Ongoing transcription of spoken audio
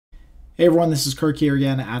Hey everyone, this is Kirk here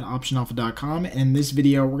again at optionalpha.com, and in this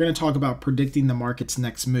video we're going to talk about predicting the market's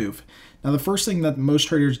next move. Now the first thing that most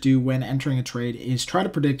traders do when entering a trade is try to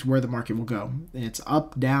predict where the market will go. It's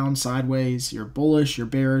up, down, sideways, you're bullish, you're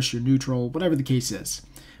bearish, you're neutral, whatever the case is.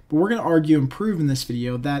 But we're going to argue and prove in this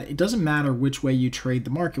video that it doesn't matter which way you trade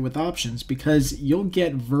the market with options, because you'll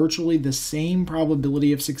get virtually the same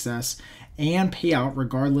probability of success and payout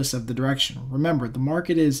regardless of the direction. Remember, the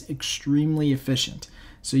market is extremely efficient.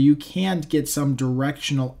 So you can't get some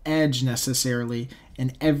directional edge necessarily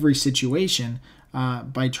in every situation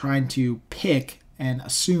by trying to pick and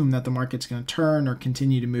assume that the market's going to turn or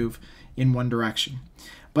continue to move in one direction.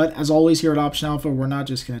 But as always here at Option Alpha, we're not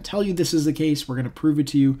just going to tell you this is the case, we're going to prove it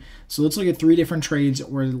to you. So let's look at three different trades,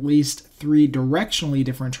 or at least three directionally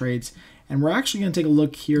different trades. And we're actually going to take a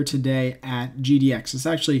look here today at GDX. This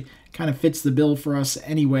actually kind of fits the bill for us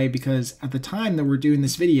anyway, because at the time that we're doing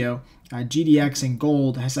this video, GDX in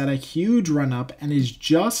gold has had a huge run up and is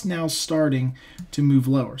just now starting to move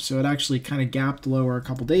lower. So it actually kind of gapped lower a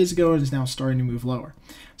couple days ago and is now starting to move lower.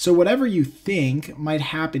 So whatever you think might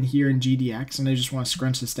happen here in GDX, and I just want to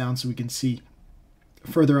scrunch this down so we can see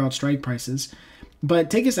further out strike prices. But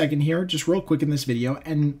take a second here, just real quick in this video,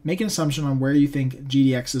 and make an assumption on where you think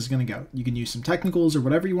GDX is going to go. You can use some technicals or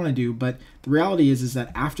whatever you want to do, but the reality is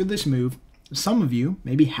that after this move, some of you,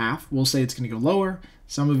 maybe half, will say it's going to go lower.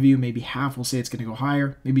 Some of you, maybe half, will say it's going to go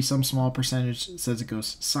higher. Maybe some small percentage says it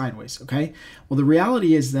goes sideways, okay? Well, the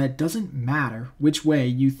reality is that it doesn't matter which way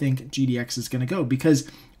you think GDX is going to go, because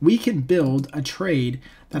we can build a trade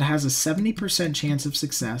that has a 70% chance of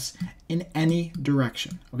success in any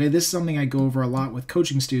direction, okay? This is something I go over a lot with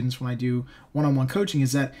coaching students when I do one-on-one coaching,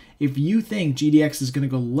 is that if you think GDX is going to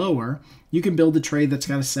go lower, you can build a trade that's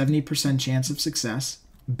got a 70% chance of success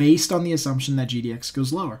based on the assumption that GDX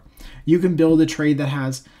goes lower. You can build a trade that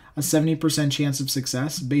has a 70% chance of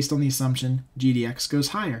success based on the assumption GDX goes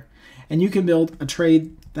higher. And you can build a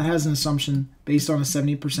trade that has an assumption based on a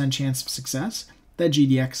 70% chance of success that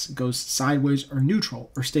GDX goes sideways or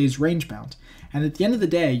neutral or stays range bound. And at the end of the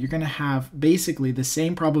day, you're going to have basically the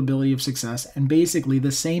same probability of success and basically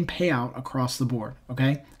the same payout across the board,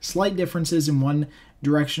 okay? Slight differences in one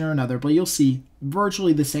direction or another, but you'll see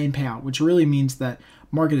virtually the same payout, which really means that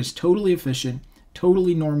market is totally efficient,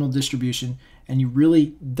 totally normal distribution, and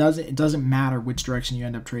it doesn't matter which direction you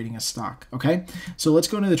end up trading a stock, okay? So let's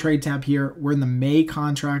go into the trade tab here. We're in the May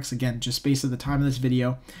contracts, again, just based on the time of this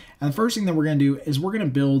video. And the first thing that we're going to do is we're going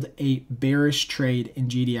to build a bearish trade in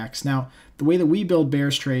GDX. Now, the way that we build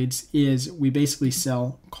bearish trades is we basically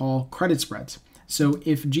sell call credit spreads. So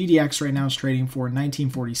if GDX right now is trading for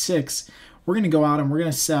 1946, we're going to go out and we're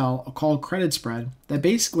going to sell a call credit spread that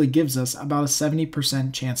basically gives us about a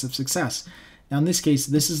 70% chance of success. Now in this case,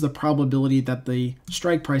 this is the probability that the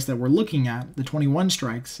strike price that we're looking at, the 21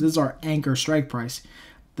 strikes, this is our anchor strike price.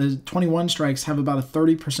 The 21 strikes have about a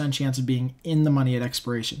 30% chance of being in the money at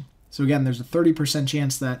expiration. So again, there's a 30%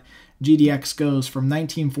 chance that GDX goes from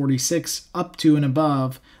 1946 up to and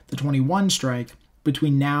above the 21 strike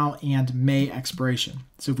between now and May expiration.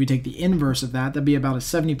 So if we take the inverse of that, that'd be about a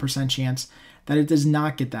 70% chance that it does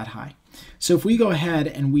not get that high. So if we go ahead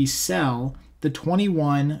and we sell the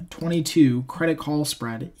 21-22 credit call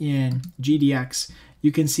spread in GDX,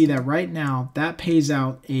 you can see that right now that pays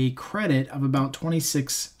out a credit of about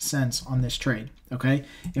 26 cents on this trade, okay?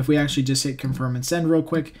 If we actually just hit confirm and send real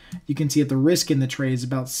quick, you can see that the risk in the trade is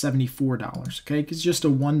about $74, okay? Because it's just a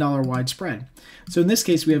 $1 wide spread. So in this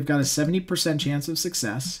case, we have got a 70% chance of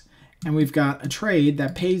success, and we've got a trade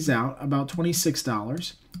that pays out about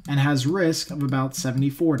 $26 and has risk of about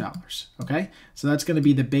 $74, okay? So that's going to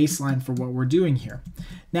be the baseline for what we're doing here.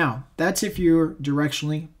 Now, that's if you're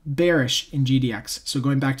directionally bearish in GDX. So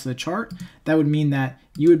going back to the chart, that would mean that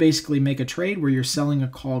you would basically make a trade where you're selling a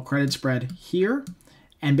call credit spread here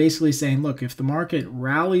and basically saying, look, if the market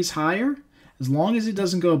rallies higher, as long as it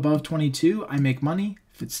doesn't go above 22, I make money.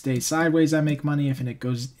 If it stays sideways, I make money. If it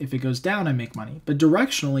goes down, I make money. But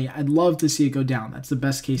directionally, I'd love to see it go down. That's the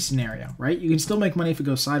best case scenario, right? You can still make money if it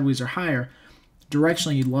goes sideways or higher.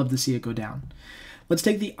 Directionally, you'd love to see it go down. Let's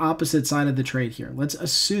take the opposite side of the trade here. Let's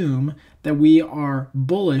assume that we are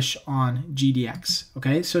bullish on GDX,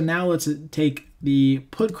 okay? So now let's take the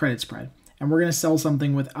put credit spread, and we're going to sell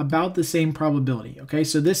something with about the same probability, okay?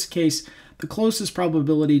 So this case, the closest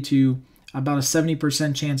probability to about a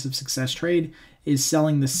 70% chance of success trade is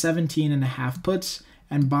selling the 17.5 puts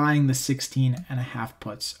and buying the 16.5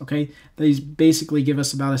 puts, okay? These basically give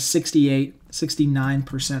us about a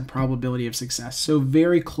 69% probability of success. So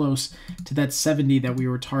very close to that 70 that we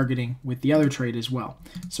were targeting with the other trade as well.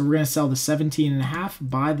 So we're going to sell the 17.5,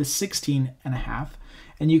 buy the 16.5,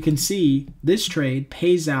 And you can see this trade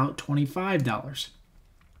pays out $25.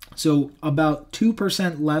 So about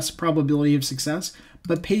 2% less probability of success,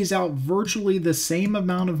 but pays out virtually the same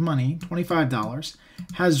amount of money, $25,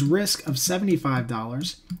 has risk of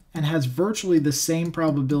 $75, and has virtually the same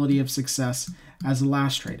probability of success as the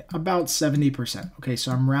last trade, about 70%. Okay,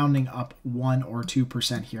 so I'm rounding up 1 or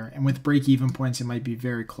 2% here, and with break-even points, it might be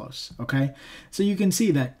very close, okay? So you can see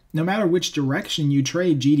that no matter which direction you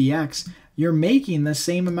trade GDX, you're making the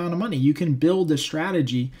same amount of money. You can build a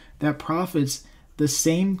strategy that profits the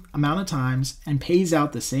same amount of times and pays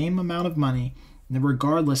out the same amount of money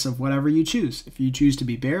regardless of whatever you choose. If you choose to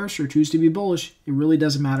be bearish or choose to be bullish, it really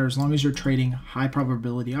doesn't matter as long as you're trading high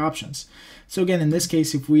probability options. So again, in this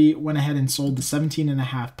case, if we went ahead and sold the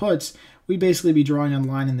 17.5 puts, we'd basically be drawing a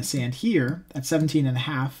line in the sand here at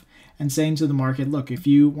 17.5 and saying to the market, look, if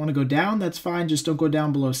you want to go down, that's fine. Just don't go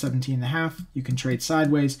down below 17.5. You can trade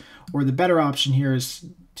sideways, or the better option here is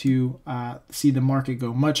to see the market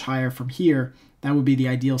go much higher from here. That would be the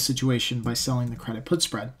ideal situation by selling the credit put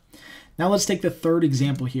spread. Now let's take the third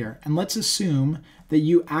example here, and let's assume that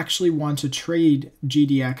you actually want to trade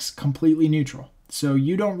GDX completely neutral. So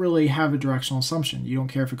you don't really have a directional assumption. You don't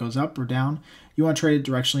care if it goes up or down. You want to trade it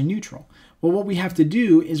directionally neutral. Well, what we have to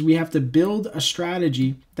do is we have to build a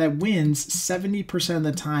strategy that wins 70% of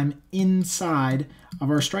the time inside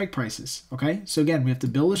of our strike prices, okay? So again, we have to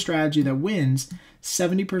build a strategy that wins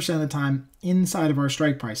 70% of the time inside of our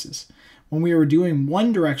strike prices. When we were doing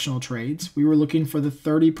one directional trades, we were looking for the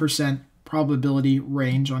 30% probability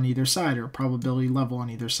range on either side, or probability level on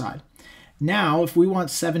either side. Now, if we want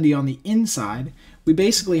 70 on the inside, we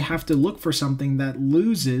basically have to look for something that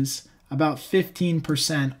loses about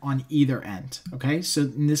 15% on either end, okay? So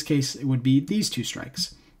in this case, it would be these two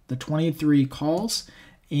strikes, the 23 calls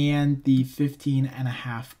and the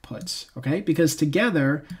 15.5 puts, okay? Because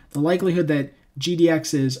together, the likelihood that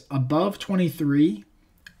GDX is above 23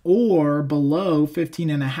 or below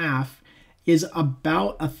 15.5 is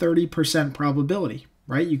about a 30% probability,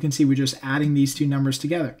 right? You can see we're just adding these two numbers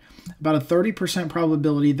together. About a 30%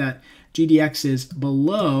 probability that GDX is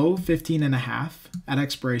below 15.5 at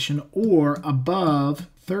expiration or above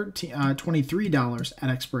 $23 at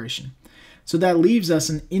expiration. So that leaves us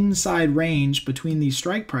an inside range between these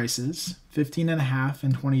strike prices, 15.5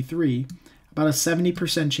 and 23, about a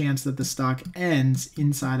 70% chance that the stock ends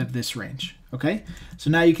inside of this range, okay? So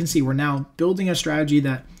now you can see we're now building a strategy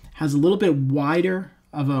that has a little bit wider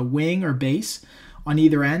of a wing or base on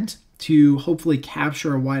either end to hopefully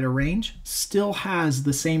capture a wider range, still has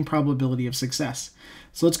the same probability of success.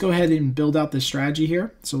 So let's go ahead and build out this strategy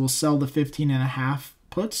here. So we'll sell the 15.5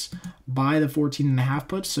 puts, buy the 14.5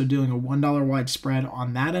 puts, so doing a $1 wide spread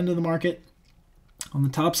on that end of the market. On the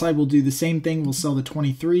top side, we'll do the same thing. We'll sell the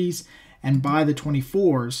 23s and buy the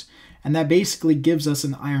 24s, and that basically gives us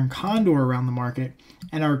an iron condor around the market,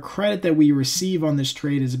 and our credit that we receive on this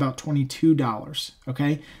trade is about $22,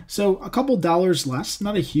 okay? So a couple dollars less,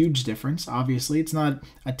 not a huge difference, obviously. It's not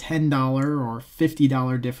a $10 or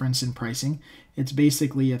 $50 difference in pricing. It's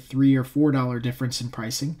basically a $3 or $4 difference in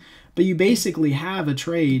pricing, but you basically have a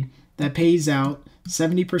trade that pays out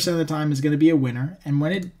 70% of the time is going to be a winner, and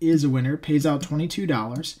when it is a winner, it pays out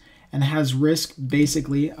 $22, and has risk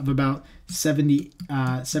basically of about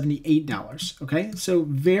 $78, okay? So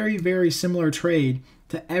very, very similar trade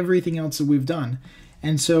to everything else that we've done.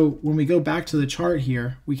 And so when we go back to the chart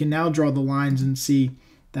here, we can now draw the lines and see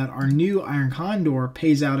that our new iron condor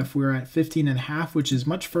pays out if we're at 15.5, which is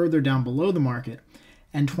much further down below the market,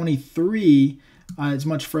 and 23 is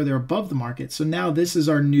much further above the market. So now this is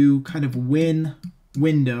our new kind of win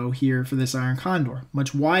window here for this iron condor,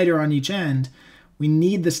 much wider on each end. We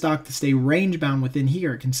need the stock to stay range bound within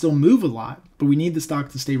here. It can still move a lot, but we need the stock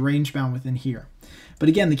to stay range bound within here. But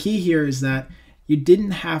again, the key here is that you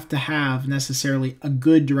didn't have to have necessarily a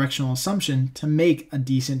good directional assumption to make a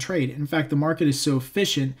decent trade. In fact, the market is so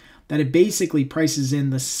efficient that it basically prices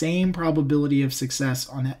in the same probability of success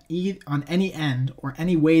on any end or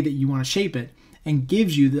any way that you want to shape it, and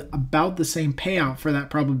gives you about the same payout for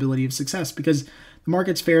that probability of success, because the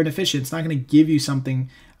market's fair and efficient. It's not going to give you something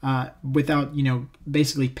without,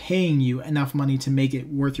 basically paying you enough money to make it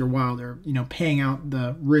worth your while, or, paying out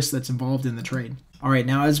the risk that's involved in the trade. All right,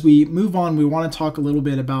 now as we move on, we want to talk a little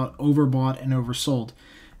bit about overbought and oversold.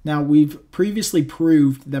 Now, we've previously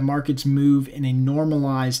proved that markets move in a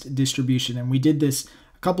normalized distribution, and we did this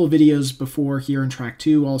a couple of videos before here in track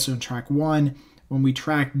 2, also in track 1, when we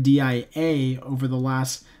tracked DIA over the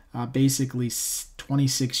last basically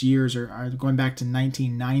 26 years, or going back to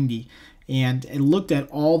 1990. And it looked at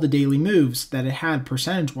all the daily moves that it had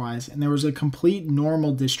percentage-wise, and there was a complete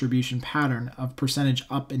normal distribution pattern of percentage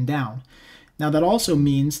up and down. Now that also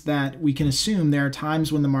means that we can assume there are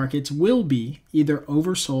times when the markets will be either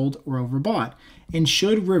oversold or overbought and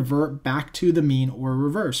should revert back to the mean or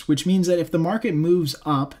reverse, which means that if the market moves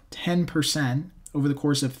up 10% over the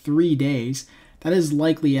course of 3 days, that is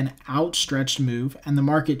likely an outstretched move, and the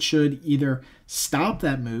market should either stop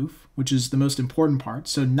that move, which is the most important part,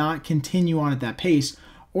 so not continue on at that pace,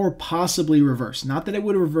 or possibly reverse. Not that it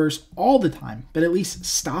would reverse all the time, but at least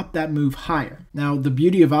stop that move higher. Now, the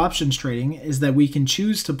beauty of options trading is that we can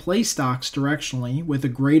choose to play stocks directionally with a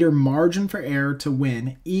greater margin for error to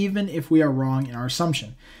win, even if we are wrong in our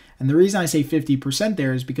assumption. And the reason I say 50%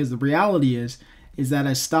 there is because the reality is that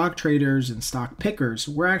as stock traders and stock pickers,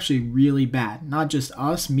 we're actually really bad. Not just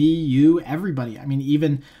us, me, you, everybody. I mean,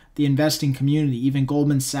 even the investing community, even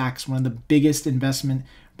Goldman Sachs, one of the biggest investment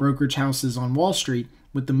brokerage houses on Wall Street,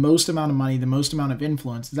 with the most amount of money, the most amount of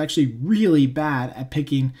influence, is actually really bad at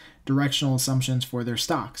picking directional assumptions for their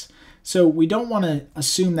stocks. So we don't want to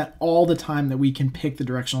assume that all the time that we can pick the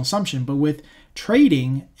directional assumption, but with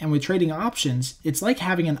trading and with trading options, it's like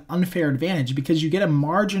having an unfair advantage because you get a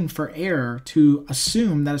margin for error to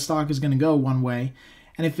assume that a stock is going to go one way.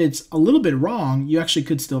 And if it's a little bit wrong, you actually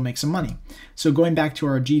could still make some money. So going back to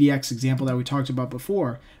our GDX example that we talked about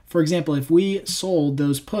before, for example, if we sold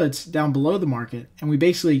those puts down below the market and we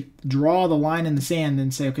basically draw the line in the sand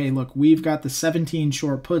and say, okay, look, we've got the 17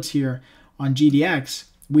 short puts here on GDX.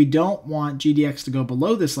 We don't want GDX to go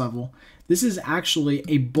below this level. This is actually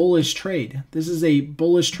a bullish trade. This is a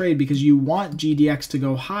bullish trade because you want GDX to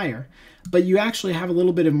go higher, but you actually have a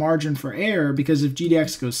little bit of margin for error because if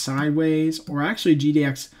GDX goes sideways or actually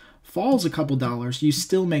GDX falls a couple dollars, you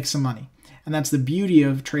still make some money. And that's the beauty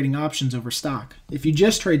of trading options over stock. If you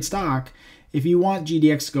just trade stock, if you want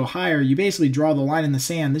GDX to go higher, you basically draw the line in the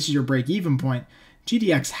sand. This is your break-even point.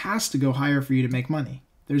 GDX has to go higher for you to make money.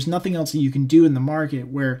 There's nothing else that you can do in the market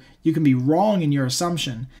where you can be wrong in your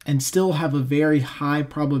assumption and still have a very high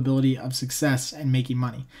probability of success and making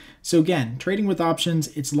money. So again, trading with options,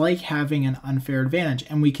 it's like having an unfair advantage,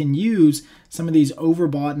 and we can use some of these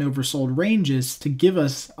overbought and oversold ranges to give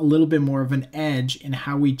us a little bit more of an edge in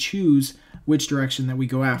how we choose which direction that we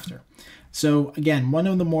go after. So again, one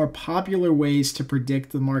of the more popular ways to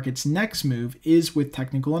predict the market's next move is with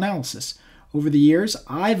technical analysis. Over the years,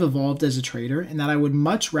 I've evolved as a trader in that I would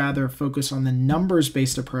much rather focus on the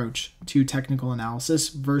numbers-based approach to technical analysis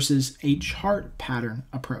versus a chart pattern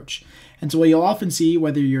approach. And so what you'll often see,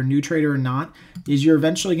 whether you're a new trader or not, is you're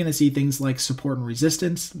eventually going to see things like support and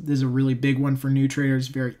resistance. This is a really big one for new traders,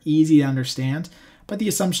 very easy to understand. But the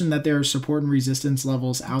assumption that there are support and resistance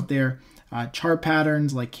levels out there, chart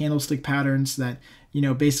patterns like candlestick patterns that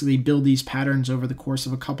basically build these patterns over the course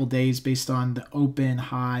of a couple days based on the open,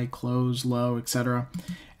 high, close, low, etc.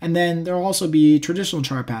 And then there'll also be traditional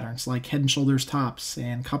chart patterns like head and shoulders tops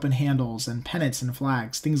and cup and handles and pennants and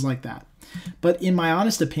flags, things like that. But in my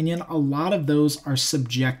honest opinion, a lot of those are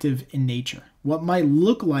subjective in nature. What might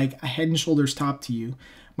look like a head and shoulders top to you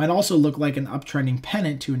might also look like an uptrending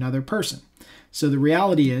pennant to another person. So the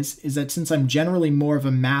reality is that since I'm generally more of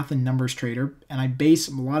a math and numbers trader, and I base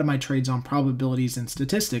a lot of my trades on probabilities and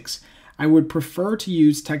statistics, I would prefer to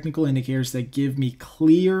use technical indicators that give me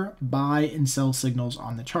clear buy and sell signals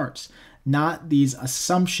on the charts, not these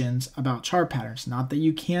assumptions about chart patterns. Not that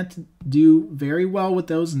you can't do very well with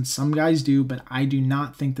those, and some guys do, but I do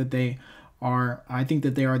not think that they are. I think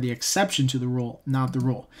that they are the exception to the rule, not the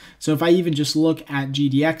rule. So if I even just look at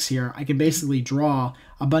GDX here, I can basically draw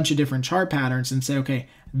a bunch of different chart patterns and say, okay,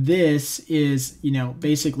 this is,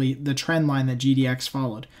 basically the trend line that GDX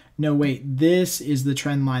followed. No, wait, this is the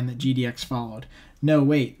trend line that GDX followed. No,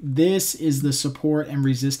 wait, this is the support and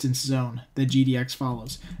resistance zone that GDX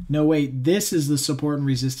follows. No, wait, this is the support and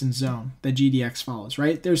resistance zone that GDX follows,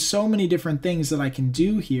 right? There's so many different things that I can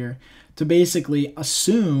do here to basically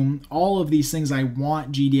assume all of these things I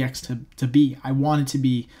want GDX to be. I want it to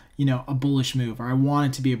be, a bullish move, or I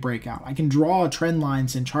want it to be a breakout. I can draw trend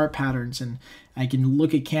lines and chart patterns, and I can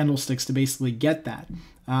look at candlesticks to basically get that.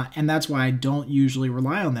 And that's why I don't usually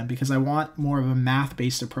rely on them, because I want more of a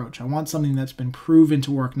math-based approach. I want something that's been proven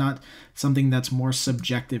to work, not something that's more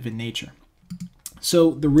subjective in nature.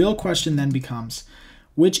 So the real question then becomes,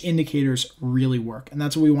 which indicators really work? And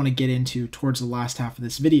that's what we want to get into towards the last half of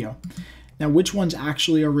this video. Now, which ones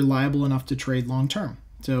actually are reliable enough to trade long-term?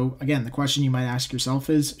 So again, the question you might ask yourself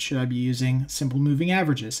is, should I be using simple moving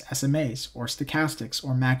averages, SMAs, or stochastics,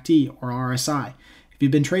 or MACD, or RSI? If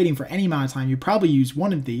you've been trading for any amount of time, you probably use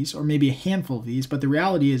one of these, or maybe a handful of these, but the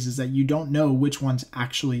reality is that you don't know which ones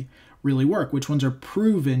actually really work, which ones are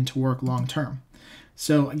proven to work long-term.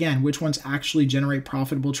 So again, which ones actually generate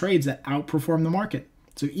profitable trades that outperform the market?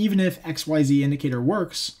 So even if XYZ indicator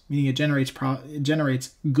works, meaning it generates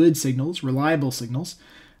good signals, reliable signals,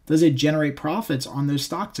 does it generate profits on those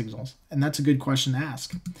stock signals? And that's a good question to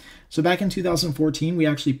ask. So back in 2014, we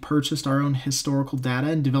actually purchased our own historical data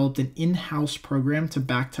and developed an in-house program to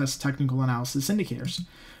backtest technical analysis indicators.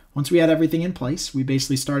 Once we had everything in place, we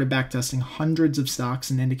basically started backtesting hundreds of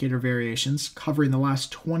stocks and indicator variations covering the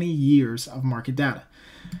last 20 years of market data.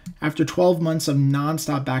 After 12 months of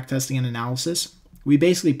nonstop backtesting and analysis, we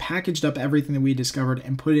basically packaged up everything that we discovered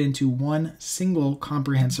and put it into one single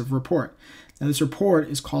comprehensive report. Now, this report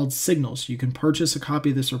is called Signals. You can purchase a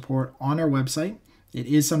copy of this report on our website. It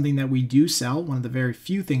is something that we do sell, one of the very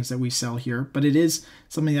few things that we sell here, but it is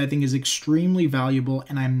something that I think is extremely valuable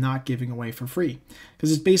and I'm not giving away for free.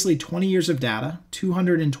 Because it's basically 20 years of data,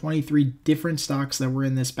 223 different stocks that were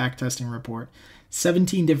in this backtesting report,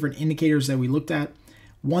 17 different indicators that we looked at,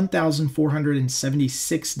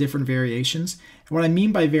 1,476 different variations. And what I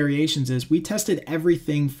mean by variations is we tested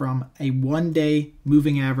everything from a 1-day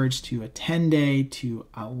moving average to a 10-day to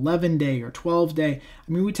 11-day or 12-day.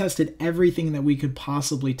 I mean, we tested everything that we could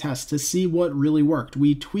possibly test to see what really worked.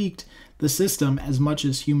 We tweaked the system as much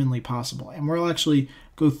as humanly possible. And we'll actually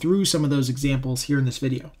go through some of those examples here in this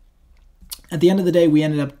video. At the end of the day, we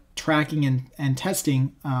ended up tracking and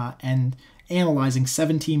testing and analyzing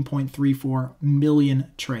 17.34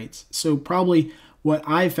 million trades. So probably what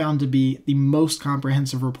I found to be the most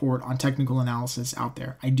comprehensive report on technical analysis out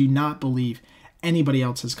there. I do not believe anybody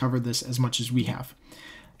else has covered this as much as we have.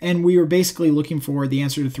 And we were basically looking for the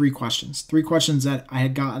answer to three questions that I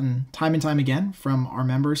had gotten time and time again from our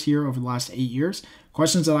members here over the last 8 years,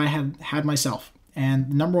 questions that I had myself.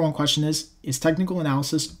 And the number one question is technical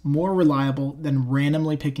analysis more reliable than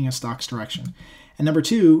randomly picking a stock's direction? And number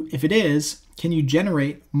two, if it is, can you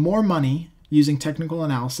generate more money using technical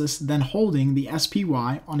analysis than holding the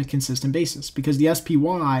SPY on a consistent basis? Because the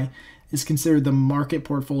SPY is considered the market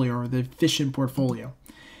portfolio or the efficient portfolio.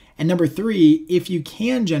 And number three, if you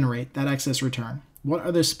can generate that excess return, what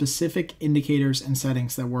are the specific indicators and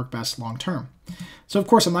settings that work best long term? So of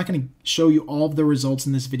course, I'm not going to show you all of the results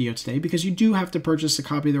in this video today because you do have to purchase a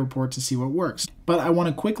copy of the report to see what works. But I want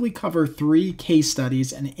to quickly cover 3 case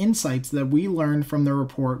studies and insights that we learned from the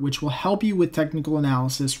report, which will help you with technical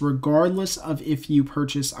analysis regardless of if you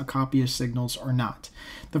purchase a copy of Signals or not.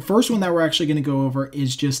 The first one that we're actually going to go over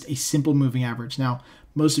is just a simple moving average. Now,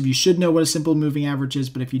 most of you should know what a simple moving average is,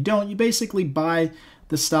 but if you don't, you basically buy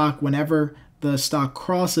the stock whenever the stock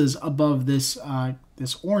crosses above this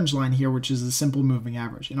this orange line here, which is the simple moving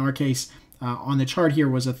average. In our case, on the chart here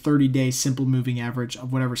was a 30-day simple moving average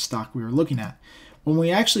of whatever stock we were looking at. When we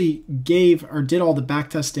actually did all the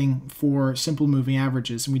backtesting for simple moving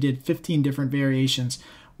averages, and we did 15 different variations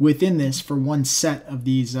within this for one set of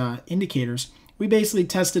these indicators, we basically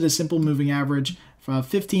tested a simple moving average for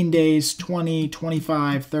 15 days, 20,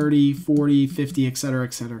 25, 30, 40, 50, etc.,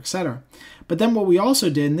 etc., etc. But then what we also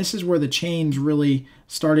did, and this is where the change really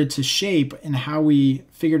started to shape and how we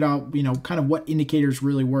figured out, kind of what indicators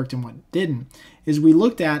really worked and what didn't, is we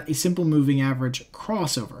looked at a simple moving average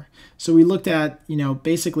crossover. So we looked at,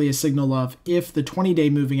 basically a signal of if the 20-day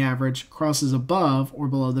moving average crosses above or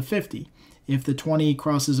below the 50, if the 20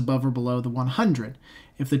 crosses above or below the 100,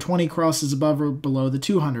 if the 20 crosses above or below the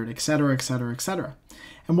 200, etc., etc., etc.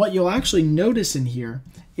 And what you'll actually notice in here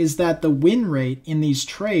is that the win rate in these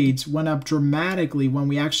trades went up dramatically when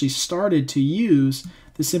we actually started to use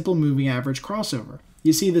the simple moving average crossover.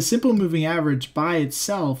 You see, the simple moving average by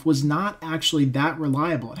itself was not actually that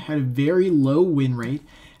reliable. It had a very low win rate,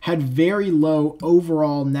 had very low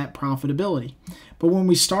overall net profitability. But when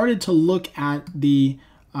we started to look at the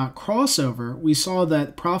crossover, we saw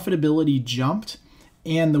that profitability jumped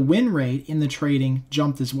and the win rate in the trading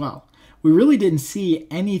jumped as well. We really didn't see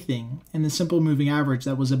anything in the simple moving average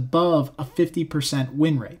that was above a 50%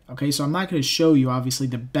 win rate. Okay, so I'm not going to show you obviously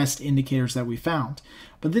the best indicators that we found,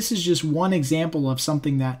 but this is just one example of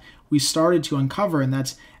something that we started to uncover, and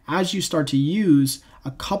that's as you start to use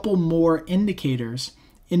a couple more indicators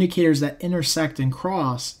that intersect and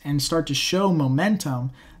cross and start to show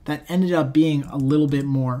momentum, that ended up being a little bit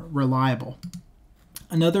more reliable.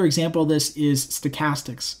 Another example of this is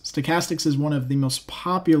stochastics. Stochastics is one of the most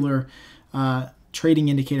popular trading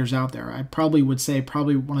indicators out there. I probably would say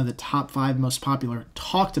probably one of the top 5 most popular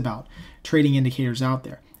talked about trading indicators out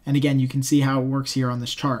there. And again, you can see how it works here on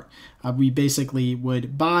this chart. We basically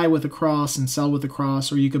would buy with a cross and sell with a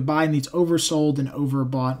cross, or you could buy in these oversold and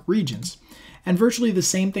overbought regions. And virtually the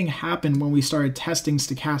same thing happened when we started testing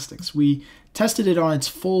stochastics. We tested it on its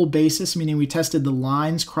full basis, meaning we tested the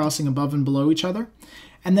lines crossing above and below each other.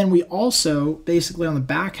 And then we also, basically on the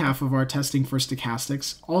back half of our testing for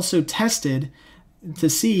stochastics, also tested to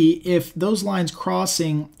see if those lines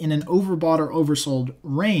crossing in an overbought or oversold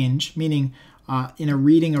range, meaning in a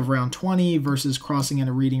reading of around 20 versus crossing in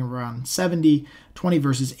a reading of around 70, 20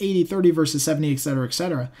 versus 80, 30 versus 70,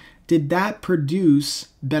 etc., did that produce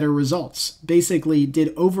better results? Basically,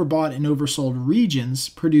 did overbought and oversold regions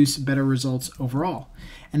produce better results overall?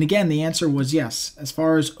 And again, the answer was yes. As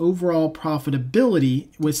far as overall profitability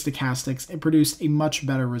with stochastics, it produced a much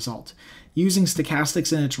better result. Using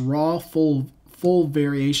stochastics in its raw, full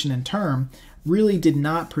variation and term really did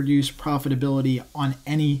not produce profitability on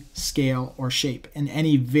any scale or shape in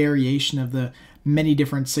any variation of the many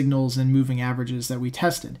different signals and moving averages that we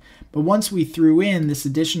tested. But once we threw in this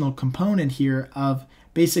additional component here of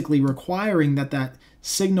basically requiring that that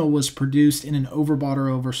signal was produced in an overbought or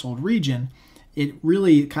oversold region, it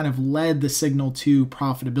really kind of led the signal to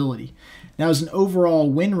profitability. Now, as an overall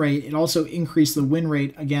win rate, it also increased the win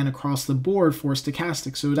rate again across the board for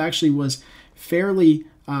stochastics. So it actually was fairly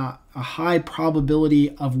a high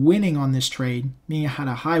probability of winning on this trade, meaning it had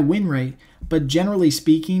a high win rate, but generally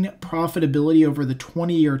speaking, profitability over the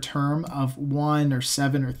 20-year term of 1 or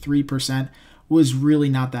 7 or 3% was really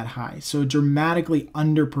not that high. So it dramatically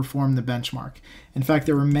underperformed the benchmark. In fact,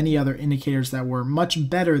 there were many other indicators that were much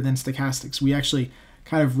better than stochastics. We actually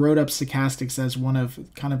kind of wrote up stochastics as one of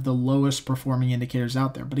kind of the lowest performing indicators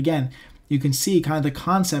out there. But again, you can see kind of the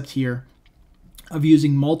concept here of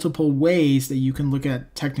using multiple ways that you can look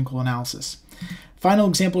at technical analysis. Final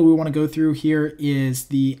example we want to go through here is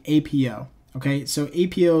the APO. Okay, so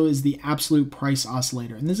APO is the absolute price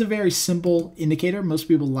oscillator. And this is a very simple indicator. Most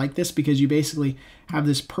people like this because you basically have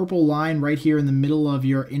this purple line right here in the middle of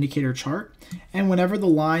your indicator chart. And whenever the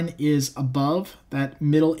line is above that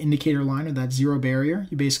middle indicator line or that zero barrier,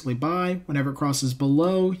 you basically buy. Whenever it crosses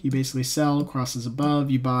below, you basically sell. Crosses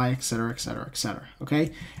above, you buy, etc., etc., etc.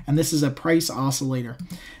 Okay, and this is a price oscillator.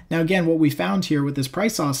 Now again, what we found here with this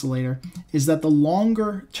price oscillator is that the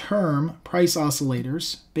longer term price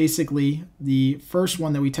oscillators, basically the first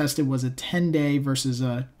one that we tested was a 10-day versus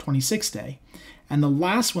a 26-day. And the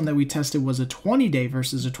last one that we tested was a 20-day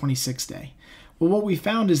versus a 26-day. Well, what we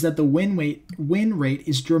found is that the win rate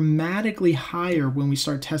is dramatically higher when we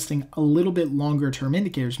start testing a little bit longer term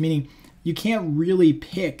indicators, meaning you can't really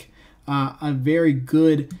pick a very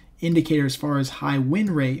good indicator as far as high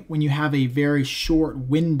win rate when you have a very short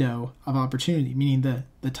window of opportunity, meaning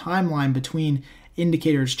the timeline between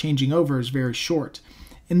indicators changing over is very short.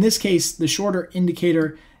 In this case, the shorter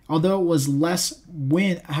indicator, although it was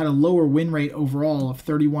had a lower win rate overall of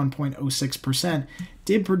 31.06%,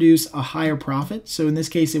 did produce a higher profit. So in this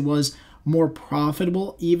case, it was more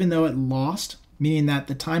profitable, even though it lost, meaning that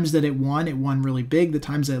the times that it won really big. The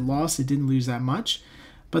times that it lost, it didn't lose that much.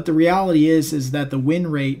 But the reality is that the win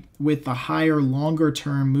rate with the higher,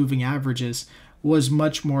 longer-term moving averages was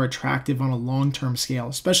much more attractive on a long-term scale,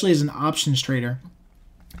 especially as an options trader.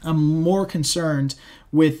 I'm more concerned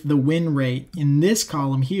with the win rate in this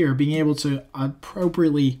column here, being able to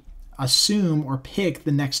appropriately assume or pick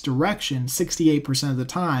the next direction 68% of the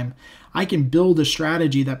time. I can build a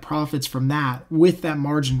strategy that profits from that with that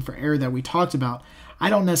margin for error that we talked about. I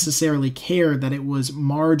don't necessarily care that it was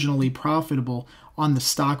marginally profitable on the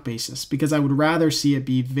stock basis, because I would rather see it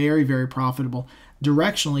be very, very profitable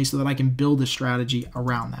directionally so that I can build a strategy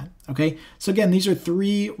around that. Okay, so again, these are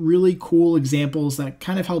three really cool examples that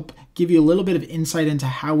kind of help give you a little bit of insight into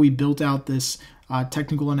how we built out this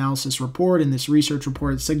technical analysis report and this research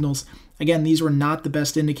report at Signals. Again, these were not the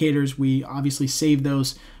best indicators. We obviously saved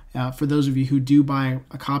those for those of you who do buy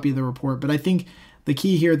a copy of the report, but I think the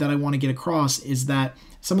key here that I want to get across is that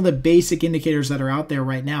some of the basic indicators that are out there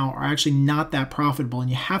right now are actually not that profitable, and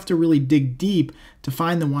you have to really dig deep to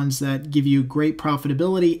find the ones that give you great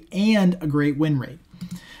profitability and a great win rate.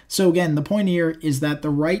 So again, the point here is that the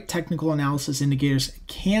right technical analysis indicators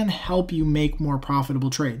can help you make more profitable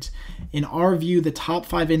trades. In our view, the top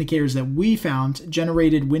 5 indicators that we found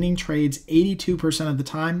generated winning trades 82% of the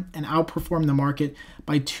time and outperformed the market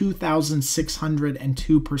by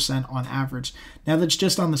 2,602% on average. Now that's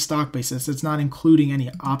just on the stock basis. It's not including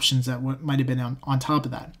any options that might have been on top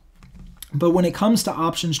of that. But when it comes to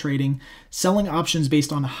options trading, selling options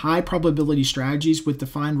based on high probability strategies with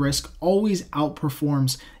defined risk always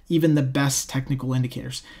outperforms even the best technical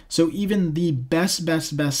indicators. So even the best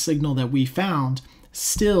signal that we found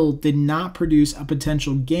still did not produce a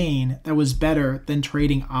potential gain that was better than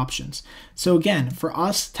trading options. So again, for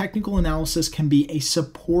us, technical analysis can be a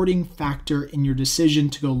supporting factor in your decision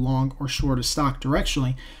to go long or short a stock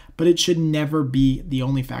directionally, but it should never be the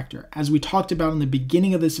only factor. As we talked about in the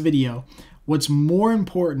beginning of this video, what's more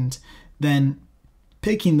important than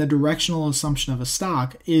picking the directional assumption of a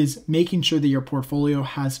stock is making sure that your portfolio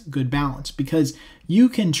has good balance, because you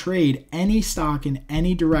can trade any stock in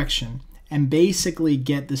any direction and basically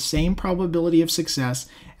get the same probability of success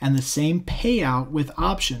and the same payout with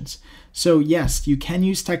options. So yes, you can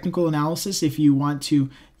use technical analysis if you want to,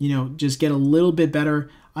 just get a little bit better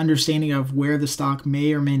understanding of where the stock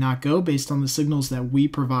may or may not go based on the signals that we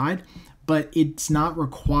provide, but it's not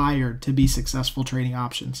required to be successful trading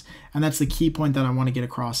options. And that's the key point that I want to get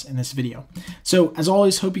across in this video. So as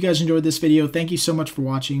always, hope you guys enjoyed this video. Thank you so much for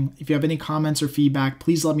watching. If you have any comments or feedback,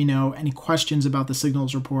 please let me know. Any questions about the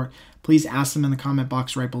signals report, please ask them in the comment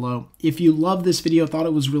box right below. If you love this video, thought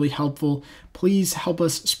it was really helpful, please help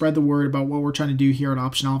us spread the word about what we're trying to do here at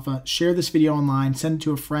Option Alpha. Share this video online, send it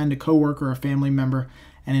to a friend, a coworker, or a family member.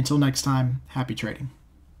 And until next time, happy trading.